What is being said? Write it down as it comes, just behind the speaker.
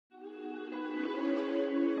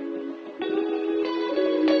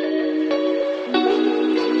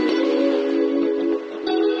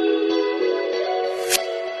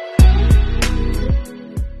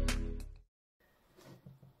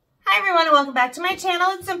back to my channel.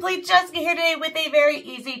 It's Simply Jessica here today with a very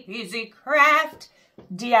easy peasy craft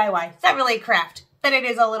DIY. It's not really a craft, but it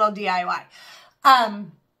is a little DIY.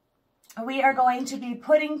 We are going to be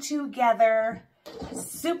putting together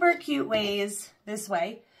super cute ways this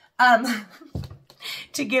way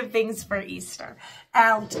to give things for Easter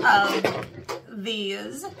out of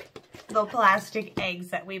these little plastic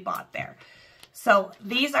eggs that we bought there. So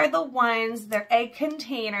these are the ones, they're egg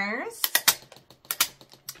containers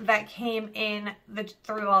that came in they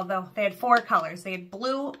had 4 colors. They had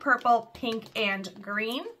blue, purple, pink, and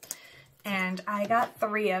green. And I got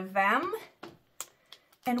 3 of them.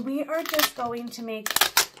 And we are just going to make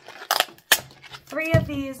 3 of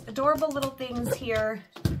these adorable little things here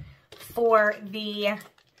for the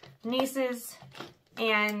nieces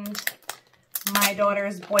and my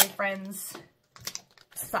daughter's boyfriend's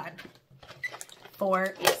son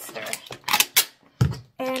for Easter.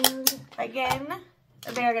 And again,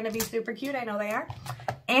 they're going to be super cute. I know they are.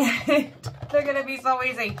 And they're going to be so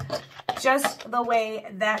easy. Just the way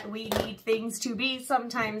that we need things to be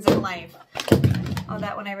sometimes in life. Oh,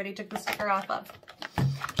 that one I already took the sticker off of.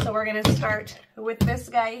 So we're going to start with this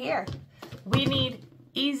guy here. We need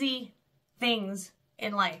easy things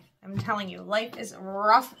in life. I'm telling you, life is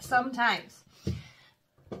rough sometimes.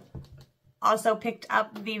 Also picked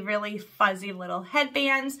up the really fuzzy little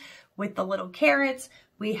headbands with the little carrots.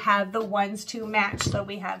 We have the ones to match. So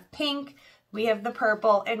we have pink, we have the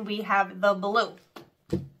purple, and we have the blue.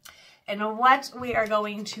 And what we are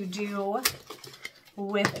going to do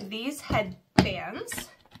with these headbands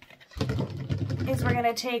is we're going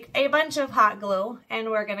to take a bunch of hot glue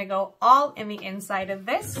and we're going to go all in the inside of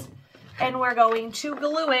this. And we're going to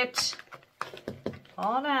glue it.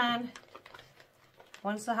 Hold on.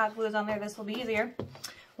 Once the hot glue is on there, this will be easier.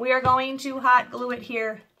 We are going to hot glue it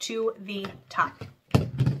here to the top.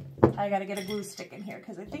 I got to get a glue stick in here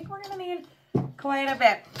because I think we're going to need quite a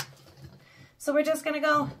bit. So we're just going to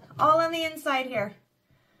go all on the inside here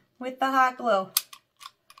with the hot glue.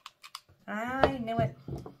 I knew it.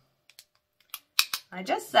 I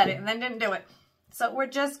just said it and then didn't do it. So we're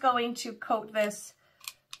just going to coat this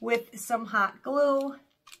with some hot glue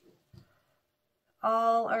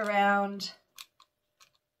all around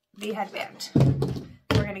the headband.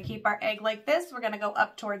 We're going to keep our egg like this. We're going to go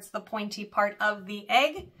up towards the pointy part of the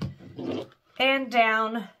egg and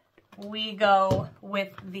down we go with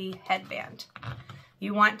the headband.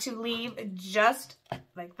 You want to leave just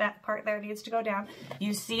like that part there needs to go down.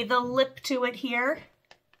 You see the lip to it here?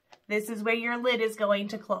 This is where your lid is going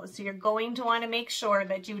to close. So you're going to want to make sure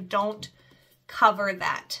that you don't cover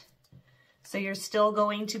that. So you're still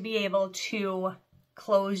going to be able to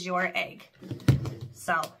close your egg.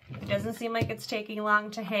 So it doesn't seem like it's taking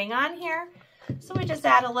long to hang on here. So we just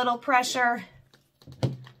add a little pressure. I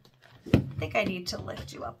think I need to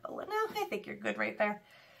lift you up a little. No, I think you're good right there.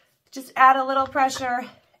 Just add a little pressure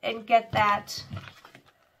and get that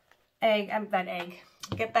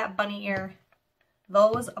get that bunny ear,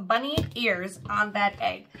 those bunny ears on that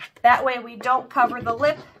egg. That way we don't cover the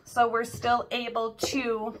lip, so we're still able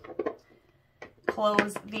to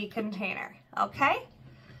close the container, okay?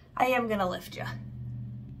 I am gonna lift you.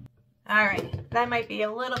 All right, that might be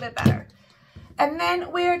a little bit better. And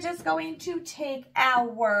then we're just going to take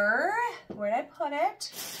our, where'd I put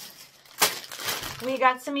it? We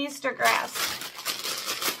got some Easter grass.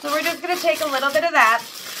 So we're just gonna take a little bit of that.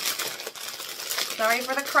 Sorry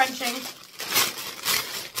for the crunching.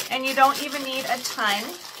 And you don't even need a ton.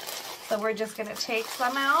 So we're just gonna take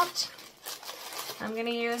some out. I'm gonna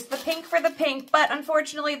use the pink for the pink, but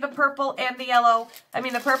unfortunately the purple and the yellow,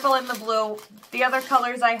 the purple and the blue, the other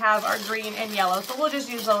colors I have are green and yellow. So we'll just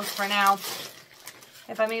use those for now.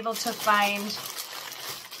 If I'm able to find,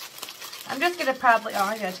 I'm just gonna probably,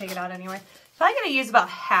 I gotta take it out anyway. I'm gonna use about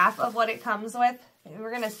half of what it comes with.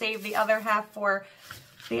 We're gonna save the other half for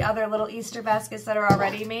the other little Easter baskets that are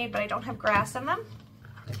already made, but I don't have grass in them.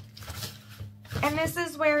 And this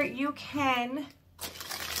is where you can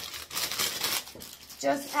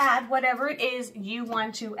just add whatever it is you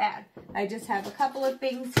want to add. I just have a couple of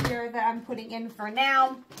things here that I'm putting in for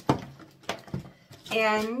now.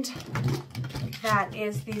 And that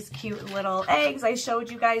is these cute little eggs. I showed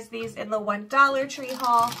you guys these in the $1 Tree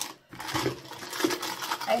haul.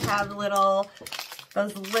 I have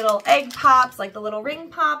those little egg pops, like the little ring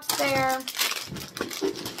pops there.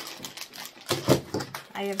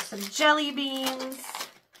 I have some jelly beans.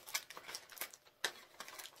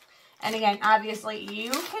 And again, obviously you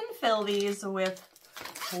can fill these with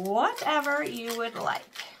whatever you would like.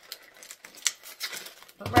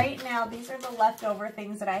 But right now, these are the leftover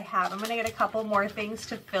things that I have. I'm going to get a couple more things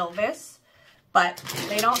to fill this, but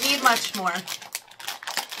they don't need much more.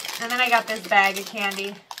 And then I got this bag of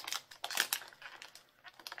candy.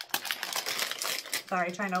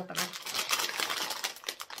 Sorry, trying to open it.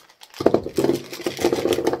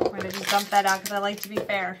 I'm going to just dump that out because I like to be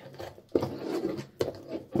fair.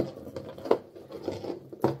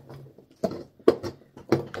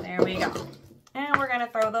 There we go. And we're going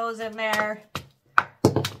to throw those in there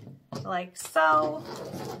like so.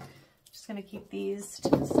 Just going to keep these to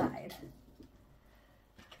the side.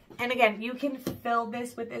 And again, you can fill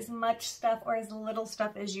this with as much stuff or as little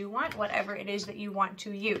stuff as you want, whatever it is that you want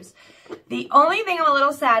to use. The only thing I'm a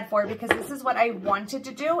little sad for, because this is what I wanted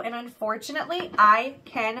to do, and unfortunately, I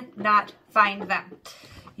cannot find them.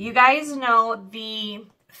 You guys know the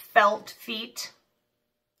felt feet.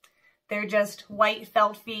 They're just white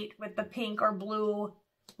felt feet with the pink or blue,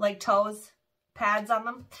 like toes, pads on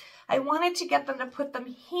them. I wanted to get them to put them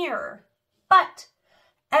here, but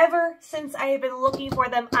ever since I have been looking for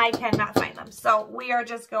them, I cannot find them. So we are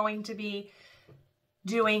just going to be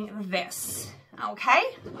doing this, okay?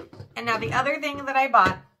 And now the other thing that I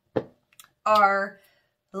bought are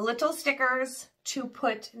little stickers to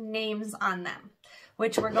put names on them,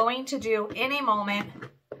 which we're going to do in a moment.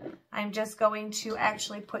 I'm just going to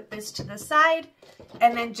actually put this to the side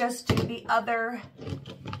and then just do the other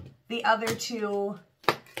two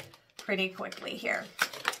pretty quickly here.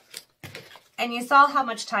 And you saw how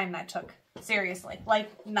much time that took. Seriously,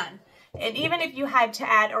 like none. And even if you had to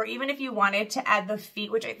add, or even if you wanted to add the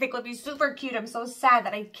feet, which I think would be super cute. I'm so sad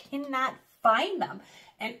that I cannot find them.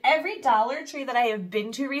 And every Dollar Tree that I have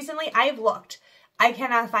been to recently, I've looked. I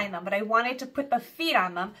cannot find them, but I wanted to put the feet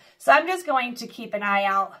on them. So I'm just going to keep an eye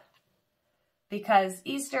out because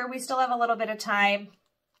Easter, we still have a little bit of time.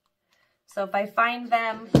 So if I find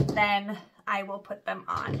them, then I will put them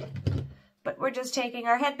on. But we're just taking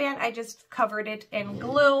our headband. I just covered it in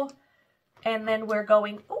glue. And then we're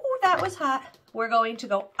going, oh, that was hot. We're going to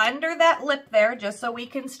go under that lip there just so we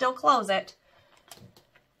can still close it.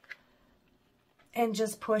 And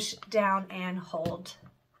just push down and hold.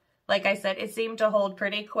 Like I said, it seemed to hold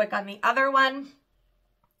pretty quick on the other one.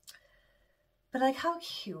 But like, how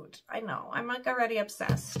cute. I know, I'm like already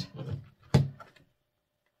obsessed.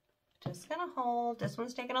 Just gonna hold. This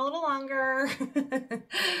one's taking a little longer.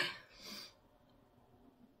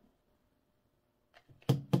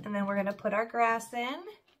 And then we're gonna put our grass in,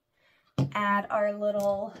 add our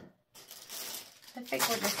little, I think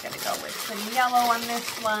we're just gonna go with some yellow on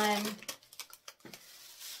this one.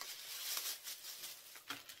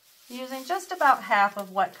 Using just about half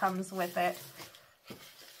of what comes with it.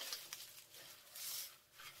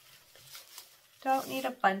 Don't need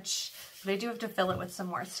a bunch, but I do have to fill it with some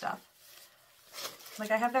more stuff.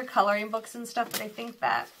 Like I have their coloring books and stuff, but I think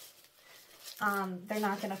that they're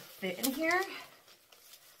not gonna fit in here.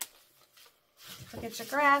 So get your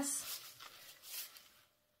grass,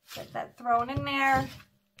 get that thrown in there.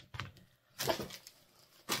 Put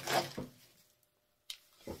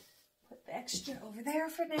the extra over there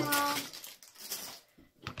for now.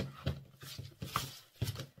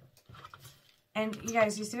 And you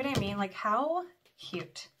guys, you see what I mean? Like how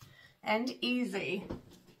cute and easy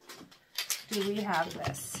do we have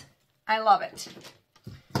this? I love it.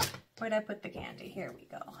 Where'd I put the candy? Here we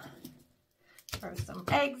go. Throw some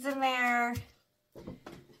eggs in there.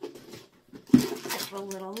 Get a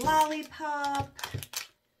little lollipop.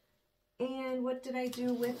 And what did I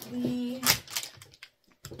do with the,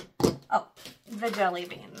 oh, the jelly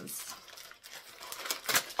beans.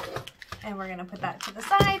 And we're gonna put that to the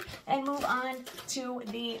side and move on to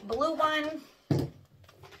the blue one.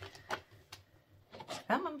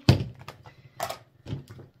 Come on.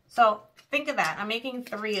 So think of that. I'm making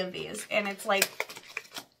 3 of these and it's like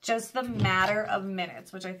just the matter of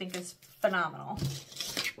minutes, which I think is phenomenal.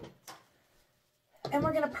 And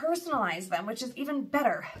we're gonna personalize them, which is even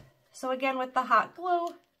better. So again, with the hot glue,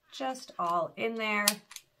 just all in there.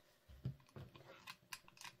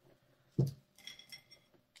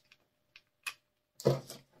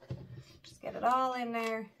 Just get it all in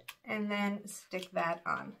there and then stick that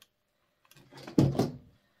on.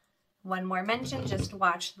 One more mention, just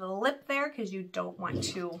watch the lip there because you don't want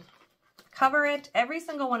to cover it. Every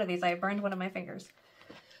single one of these, I burned one of my fingers.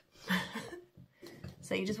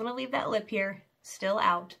 So you just want to leave that lip here still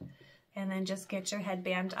out and then just get your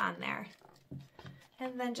headband on there.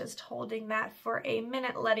 And then just holding that for a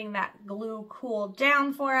minute, letting that glue cool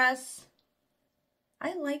down for us.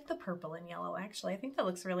 I like the purple and yellow actually. I think that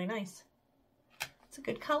looks really nice. It's a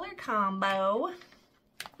good color combo.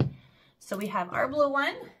 So we have our blue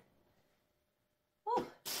one. Woo.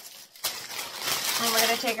 And we're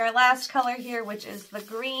going to take our last color here, which is the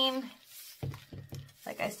green.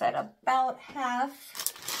 Like I said, about half.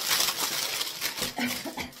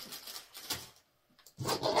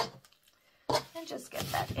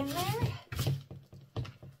 that in there.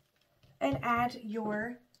 And add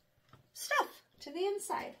your stuff to the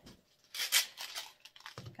inside.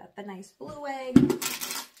 Got the nice blue egg,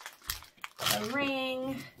 the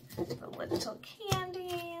ring, the little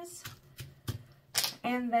candies,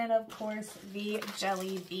 and then of course the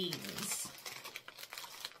jelly beans.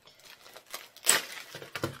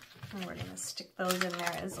 And we're gonna stick those in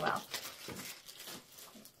there as well.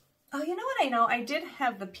 Oh, you know what I know? I did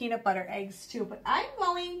have the peanut butter eggs too, but I'm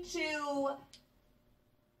going to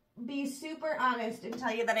be super honest and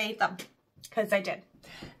tell you that I ate them, because I did.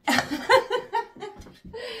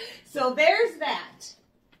 So there's that.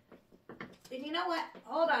 And you know what?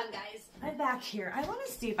 Hold on, guys. I'm back here. I want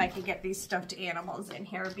to see if I can get these stuffed animals in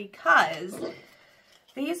here, because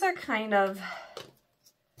these are kind of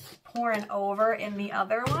pouring over in the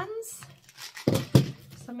other ones.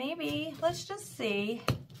 So maybe, let's just see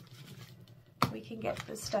if we can get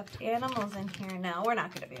the stuffed animals in here now. We're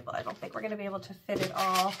not going to be able, I don't think we're going to be able to fit it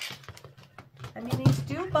all. I mean, these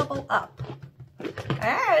do bubble up.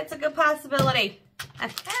 Ah, it's a good possibility.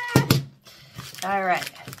 All right.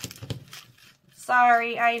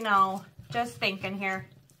 Sorry, I know. Just thinking here.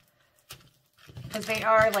 Because they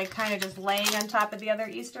are like kind of just laying on top of the other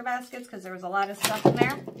Easter baskets because there was a lot of stuff in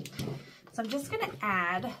there. So I'm just going to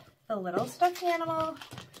add the little stuffed animal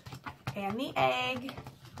and the egg.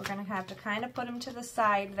 We're going to have to kind of put them to the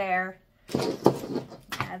side there.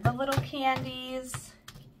 Add the little candies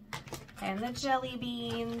and the jelly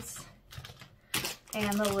beans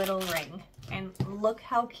and the little ring. And look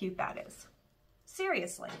how cute that is.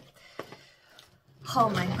 Seriously. Oh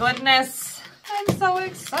my goodness. I'm so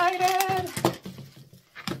excited.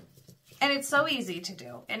 And it's so easy to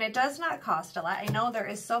do. And it does not cost a lot. I know there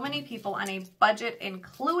is so many people on a budget,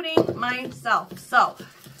 including myself. So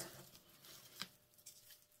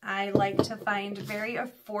I like to find very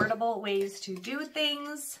affordable ways to do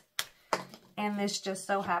things. And this just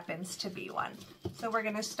so happens to be one. So we're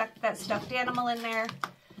going to stuff that stuffed animal in there.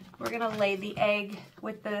 We're going to lay the egg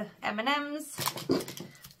with the M&Ms.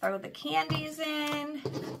 Throw the candies in.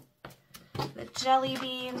 The jelly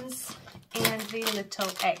beans. And the little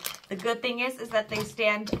egg. The good thing is that they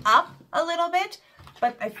stand up a little bit.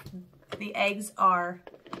 But the eggs are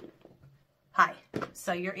high.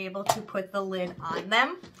 So you're able to put the lid on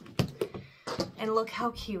them. And look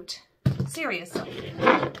how cute. Seriously.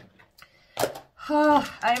 Oh,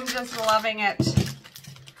 I'm just loving it.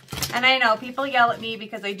 And I know people yell at me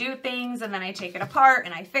because I do things and then I take it apart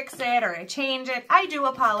and I fix it or I change it. I do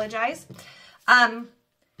apologize.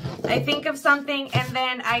 I think of something and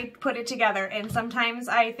then I put it together. And sometimes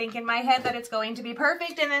I think in my head that it's going to be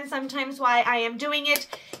perfect. And then sometimes while I am doing it,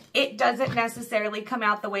 it doesn't necessarily come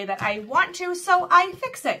out the way that I want to. So I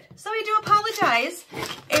fix it. So I do apologize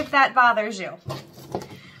if that bothers you.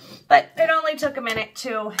 But it only took a minute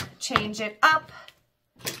to change it up.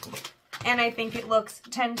 And I think it looks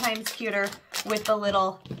 10 times cuter with the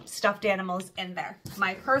little stuffed animals in there.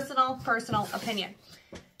 My personal opinion.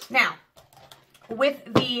 Now,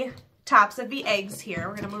 with the tops of the eggs here,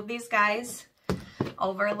 we're going to move these guys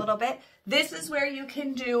over a little bit. This is where you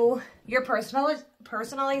can do your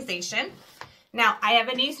personalization. Now, I have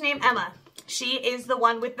a niece named Emma. She is the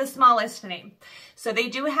one with the smallest name. So they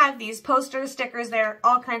do have these poster stickers there,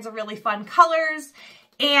 all kinds of really fun colors.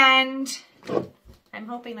 And I'm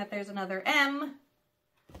hoping that there's another M.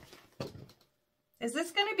 Is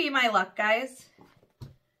this going to be my luck, guys?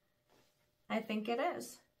 I think it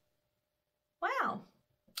is. Wow.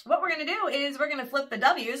 What we're going to do is we're going to flip the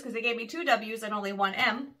W's because they gave me 2 W's and only 1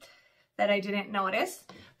 M that I didn't notice.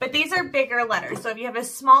 But these are bigger letters. So if you have a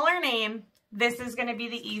smaller name, this is going to be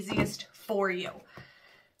the easiest for you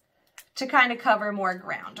to kind of cover more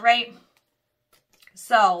ground, right?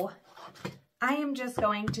 So I am just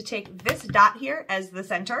going to take this dot here as the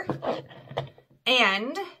center,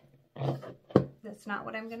 and that's not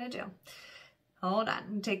what I'm going to do. Hold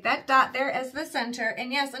on. Take that dot there as the center,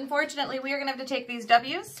 and yes, unfortunately, we are going to have to take these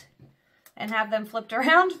W's and have them flipped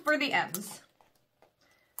around for the M's.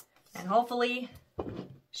 And hopefully,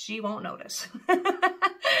 she won't notice.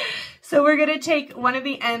 So we're going to take one of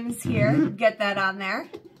the M's here, get that on there.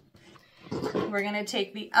 We're going to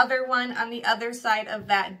take the other one on the other side of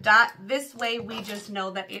that dot. This way we just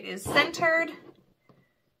know that it is centered.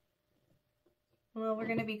 Well, we're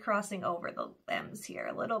going to be crossing over the M's here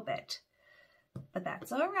a little bit, but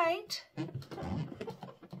that's all right.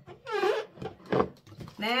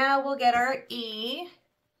 Now we'll get our E.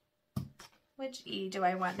 Which E do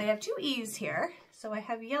I want? They have 2 E's here. So I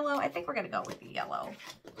have yellow. I think we're going to go with the yellow.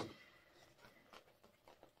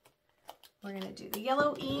 We're going to do the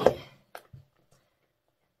yellow E.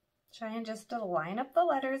 Try and just to line up the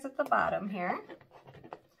letters at the bottom here.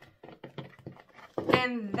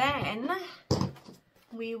 And then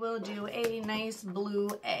we will do a nice blue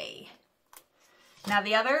A. Now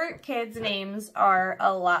the other kids' names are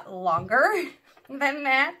a lot longer than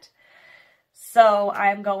that. So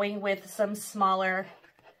I'm going with some smaller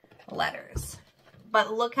letters.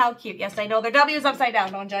 But look how cute. Yes, I know their W is upside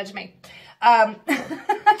down. Don't judge me. Because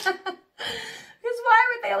why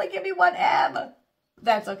would they only give me one M?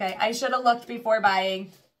 That's okay. I should have looked before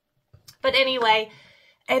buying. But anyway,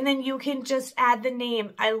 and then you can just add the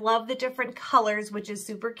name. I love the different colors, which is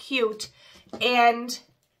super cute. And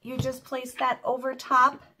you just place that over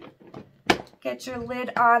top. Get your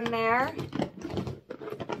lid on there.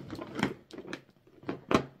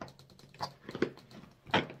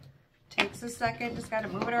 Takes a second. Just got to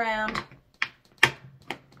move it around.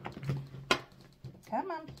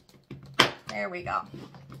 Come on. There we go.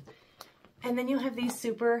 And then you have these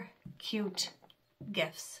super cute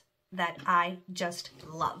gifts that I just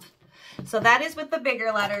love. So that is with the bigger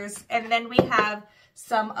letters. And then we have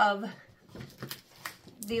some of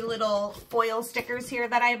the little foil stickers here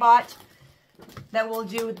that I bought that we'll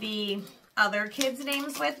do the other kids'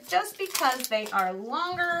 names with, just because they are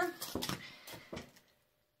longer.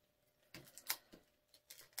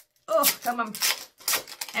 Oh, come on.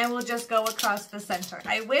 And we'll just go across the center.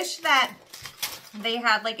 I wish that they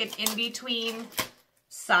had like an in-between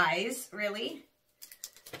size, really.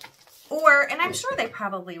 Or, and I'm sure they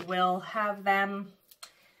probably will have them.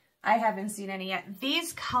 I haven't seen any yet.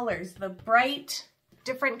 These colors, the bright,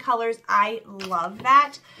 different colors, I love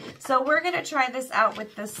that. So we're going to try this out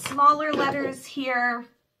with the smaller letters here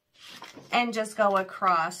and just go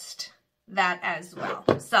across that as well.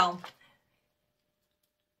 So,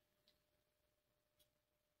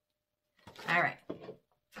 all right.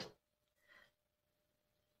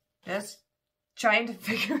 Just trying to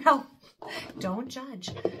figure out, don't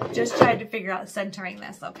judge, just trying to figure out centering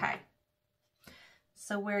this, okay.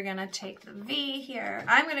 So we're gonna take the V here.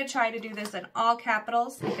 I'm gonna try to do this in all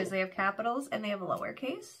capitals because they have capitals and they have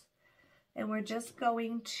lowercase. And we're just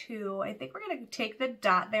going to, I think we're gonna take the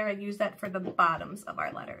dot there and use that for the bottoms of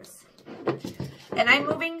our letters. And I'm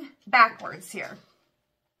moving backwards here.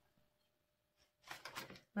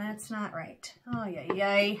 That's not right. Oh, yay,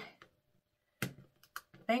 yay.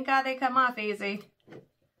 Thank God they come off easy.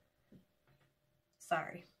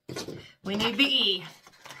 Sorry. We need the E.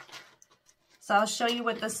 So I'll show you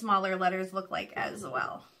what the smaller letters look like as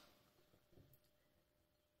well.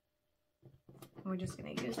 We're just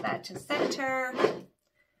going to use that to center.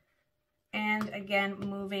 And again,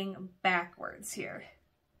 moving backwards here.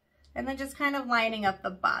 And then just kind of lining up the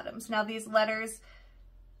bottoms. Now these letters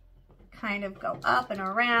kind of go up and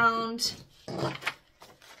around.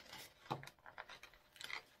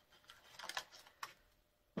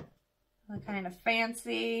 Look kind of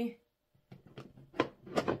fancy.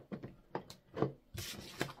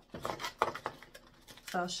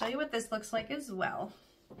 So I'll show you what this looks like as well.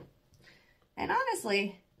 And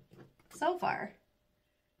honestly, so far,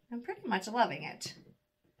 I'm pretty much loving it.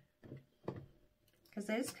 Because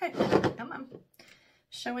it is kind of, come on,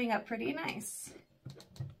 showing up pretty nice.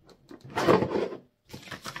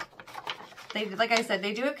 They, like I said,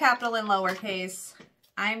 they do have capital and lowercase.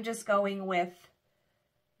 I'm just going with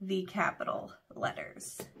the capital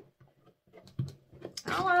letters.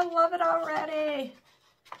 Oh, I love it already.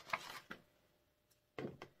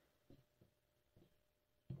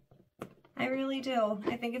 I really do.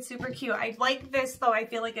 I think it's super cute. I like this though. I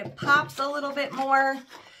feel like it pops a little bit more,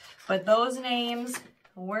 but those names,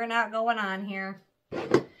 we're not going on here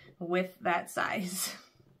with that size.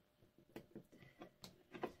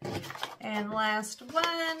 And last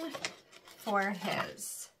one for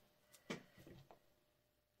his.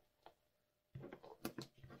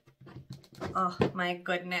 Oh my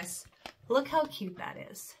goodness. Look how cute that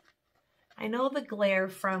is. I know the glare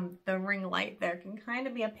from the ring light there can kind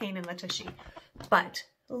of be a pain in the tushy, but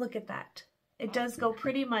look at that. It does go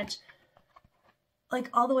pretty much like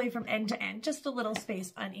all the way from end to end, just a little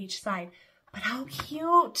space on each side. But how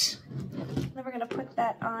cute. Then we're gonna put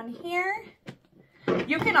that on here.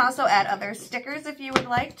 You can also add other stickers if you would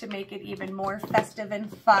like to make it even more festive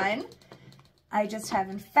and fun. I just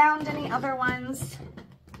haven't found any other ones.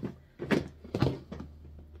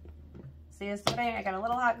 See, yesterday I got a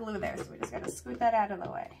little hot glue there, so we just gotta scoot that out of the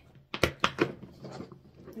way.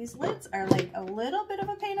 These lids are like a little bit of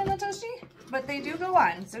a pain in the tushy, but they do go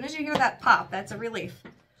on. As soon as you hear that pop, that's a relief.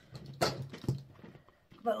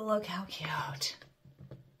 But look how cute.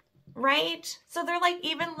 Right? So they're like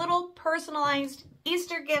even little personalized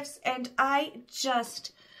Easter gifts, and I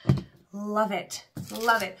just love it.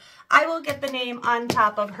 Love it. I will get the name on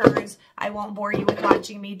top of hers. I won't bore you with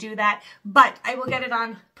watching me do that, but I will get it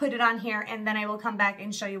on, put it on here, and then I will come back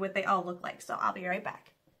and show you what they all look like. So I'll be right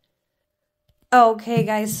back. Okay,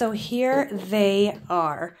 guys, so here they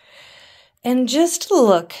are. And just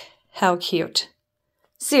look how cute.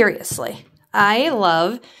 Seriously, I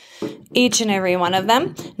love each and every one of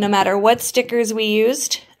them. No matter what stickers we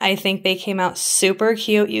used, I think they came out super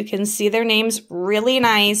cute. You can see their names really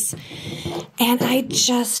nice. And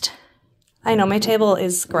I know my table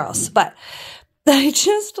is gross, but I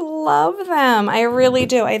just love them. I really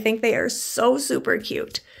do. I think they are so super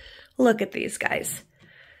cute. Look at these guys.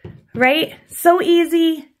 Right? So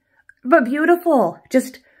easy, but beautiful.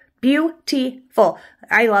 Just beautiful.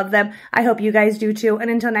 I love them. I hope you guys do too. And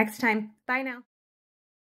until next time, bye now.